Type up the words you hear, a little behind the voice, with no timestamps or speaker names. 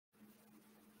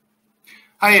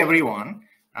Hi everyone,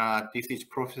 this is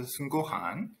Professor SunKu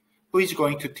Hahn, who is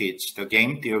going to teach the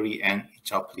game theory and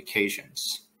its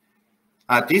applications.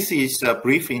 This is a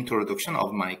brief introduction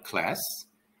of my class.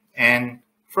 And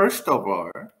first of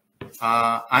all,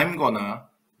 I'm gonna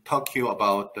talk to you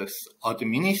about the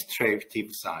administrative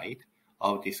side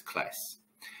of this class.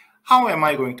 How am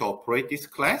I going to operate this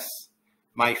class?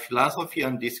 My philosophy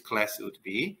on this class would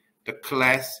be, the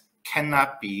class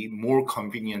cannot be more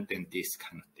convenient than this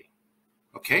kind of thing.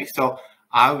 Okay, so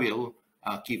I will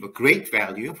give a great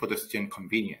value for the student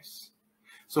convenience.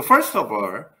 So first of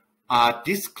all,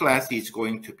 this class is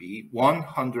going to be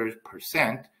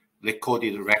 100%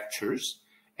 recorded lectures,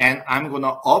 and I'm going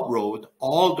to upload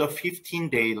all the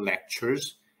 15-day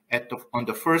lectures on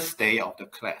the first day of the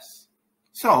class.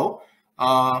 So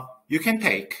you can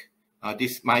take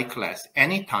my class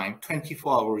anytime,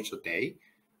 24 hours a day,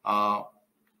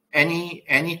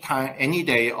 any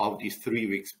day of this 3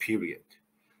 weeks period.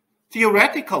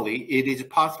 Theoretically, it is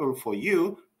possible for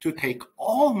you to take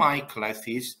all my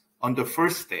classes on the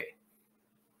first day.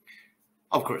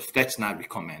 Of course, that's not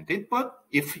recommended, but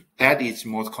if that is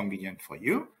most convenient for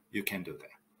you, you can do that.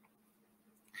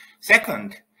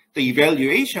 Second, the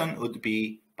evaluation would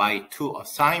be by 2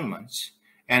 assignments,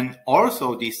 and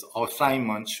also these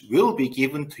assignments will be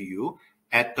given to you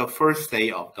at the first day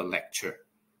of the lecture.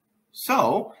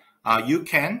 So you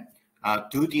can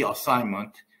do the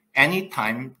assignment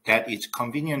anytime that is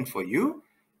convenient for you,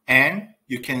 and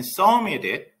you can submit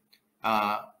it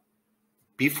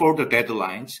before the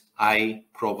deadlines I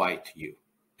provide to you.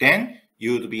 Then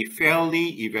you would be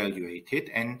fairly evaluated,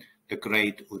 and the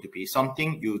grade would be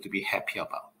something you would be happy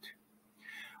about.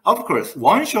 Of course,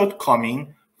 one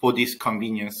shortcoming for this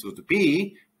convenience would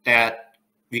be that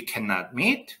we cannot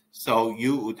meet, so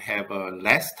you would have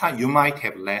less time. You might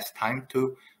have less time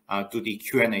to do the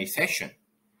Q&A session.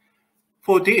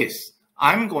 For this,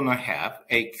 I'm going to have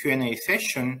a Q&A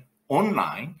session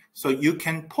online, so you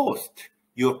can post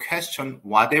your question,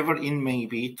 whatever it may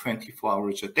be, 24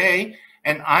 hours a day,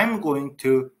 and I'm going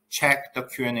to check the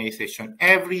Q&A session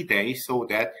every day so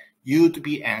that you'd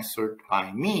be answered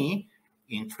by me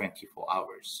in 24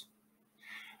 hours.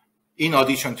 In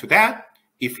addition to that,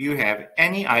 if you have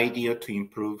any idea to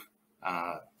improve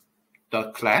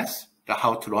the class,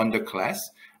 how to run the class,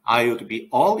 I would be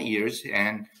all ears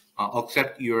and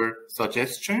accept your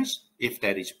suggestions if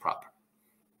that is proper.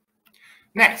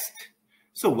 Next,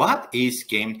 so what is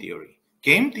game theory?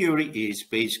 Game theory is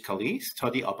basically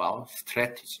study about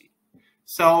strategy.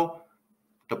 So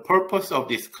the purpose of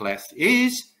this class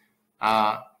is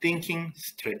thinking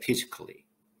strategically.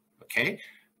 Okay,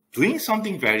 doing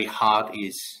something very hard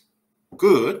is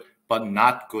good, but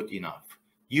not good enough.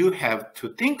 You have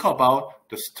to think about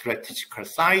the strategical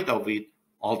side of it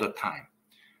all the time,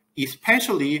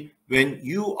 especially when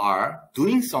you are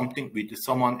doing something with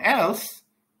someone else.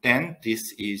 Then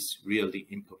this is really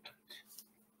important.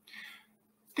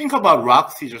 Think about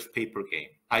rock, scissors, paper game.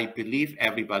 I believe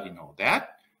everybody knows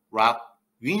that. Rock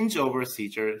wins over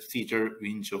scissor, scissor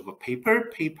wins over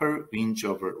paper, paper wins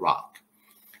over rock.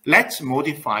 Let's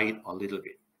modify it a little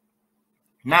bit.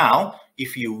 Now,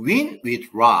 if you win with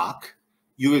rock,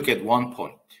 you will get 1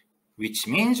 point, which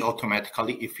means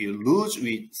automatically if you lose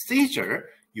with scissor,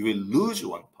 you will lose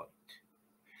 1 point.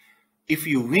 If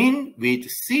you win with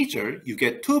scissor, you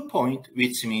get 2 points,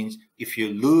 which means if you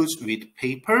lose with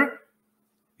paper,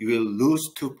 you will lose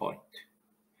 2 points.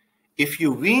 If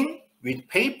you win with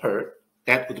paper,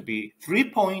 that would be 3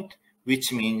 points,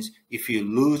 which means if you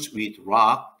lose with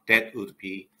rock, that would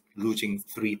be losing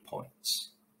 3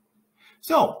 points.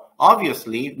 So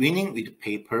obviously, winning with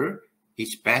paper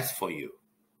is best for you.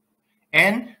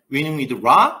 And winning with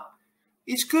rock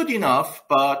is good enough,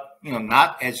 but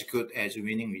not as good as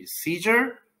winning with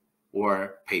scissor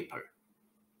or paper.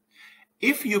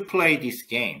 If you play this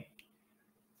game,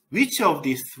 which of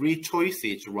these 3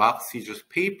 choices, rock, scissors,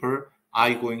 paper, are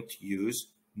you going to use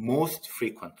most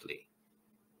frequently?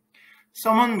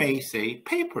 Someone may say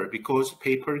paper, because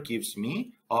paper gives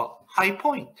me a high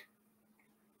point.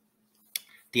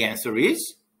 The answer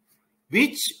is,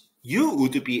 which you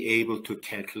would be able to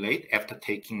calculate after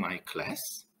taking my class,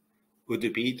 would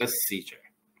be the scissor.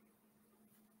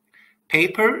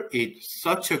 Paper is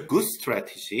such a good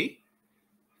strategy,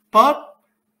 but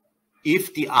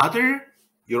if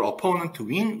your opponent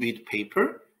win with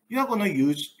paper, you are going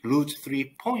to lose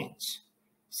 3 points.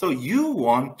 So you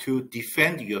want to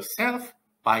defend yourself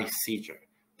by scissor.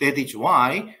 That is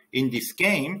why in this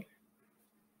game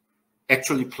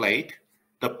actually played,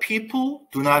 the people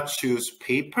do not choose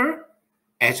paper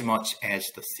as much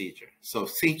as the scissor. So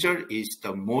scissor is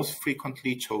the most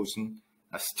frequently chosen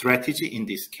strategy in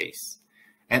this case.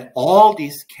 And all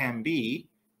this can be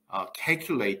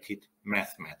calculated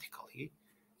mathematically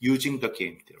using the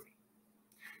game theory.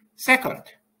 Second,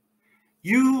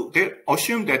 they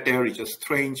assume that there is a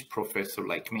strange professor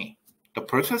like me. The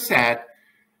person said,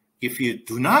 if you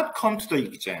do not come to the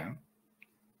exam,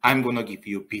 I'm going to give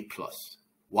you B+.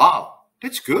 Wow,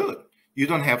 that's good. You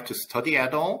don't have to study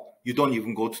at all. You don't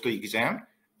even go to the exam.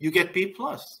 You get B+.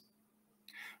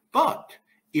 But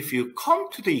if you come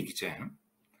to the exam,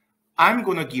 I'm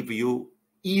going to give you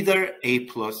either A+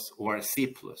 or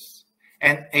C+.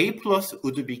 And A+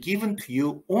 would be given to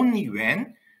you only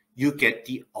when you get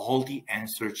all the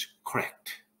answers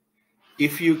correct.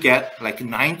 If you get like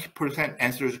 90%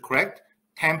 answers correct,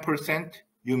 10%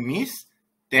 you miss,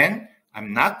 then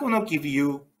I'm not going to give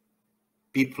you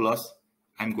B+,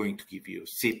 I'm going to give you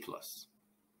C+.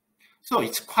 So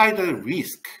it's quite a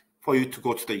risk for you to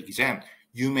go to the exam.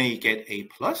 You may get A+,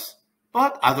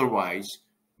 but otherwise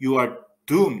you are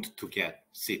doomed to get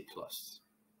C+.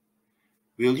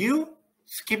 Will you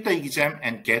skip the exam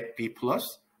and get B+,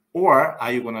 or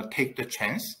are you going to take the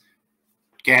chance,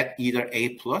 get either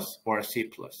A+ or C+?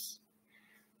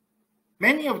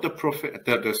 Many of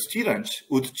the students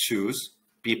would choose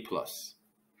B+.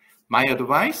 My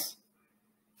advice,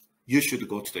 you should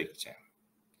go to the exam.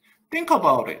 Think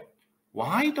about it.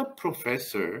 Why the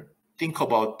professor think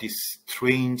about this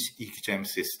strange exam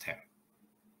system?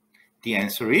 The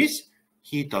answer is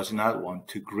he does not want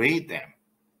to grade them.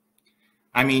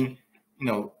 I mean,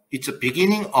 it's the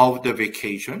beginning of the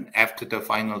vacation after the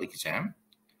final exam.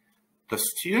 The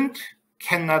student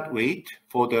cannot wait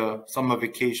for the summer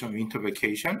vacation, winter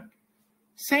vacation.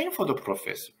 Same for the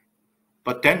professor.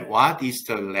 But then what is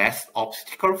the last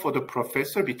obstacle for the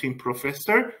professor, between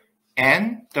professor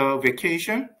and the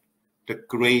vacation? The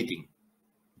grading,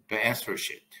 the answer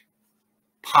sheet,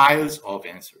 piles of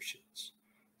answer sheets.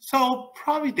 So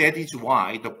probably that is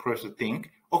why the person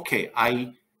think, okay,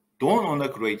 I don't want to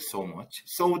grade so much,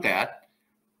 so that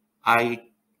I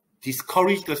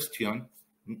discourage the student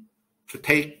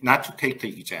not to take the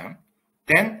exam,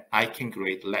 then I can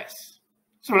grade less.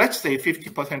 So let's say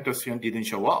 50% of the student didn't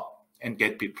show up and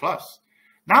get B+.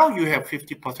 Now you have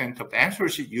 50% of the answer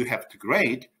sheet you have to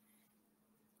grade,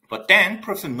 but then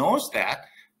person knows that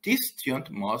this student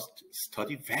must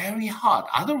study very hard.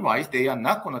 Otherwise, they are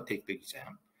not going to take the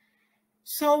exam.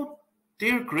 So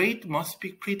their grade must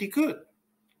be pretty good.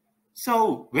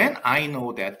 So when I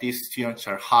know that these students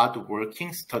are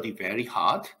hardworking, study very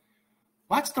hard,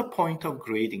 what's the point of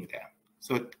grading them?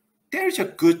 So there's a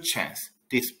good chance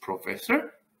this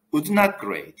professor would not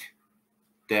grade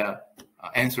the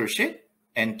answer sheet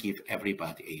and give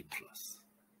everybody A+.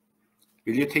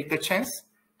 Will you take the chance?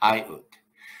 I would.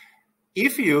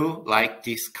 If you like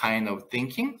this kind of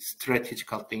thinking,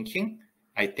 strategical thinking,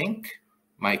 I think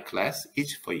my class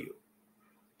is for you.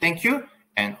 Thank you,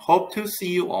 and hope to see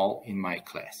you all in my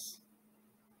class.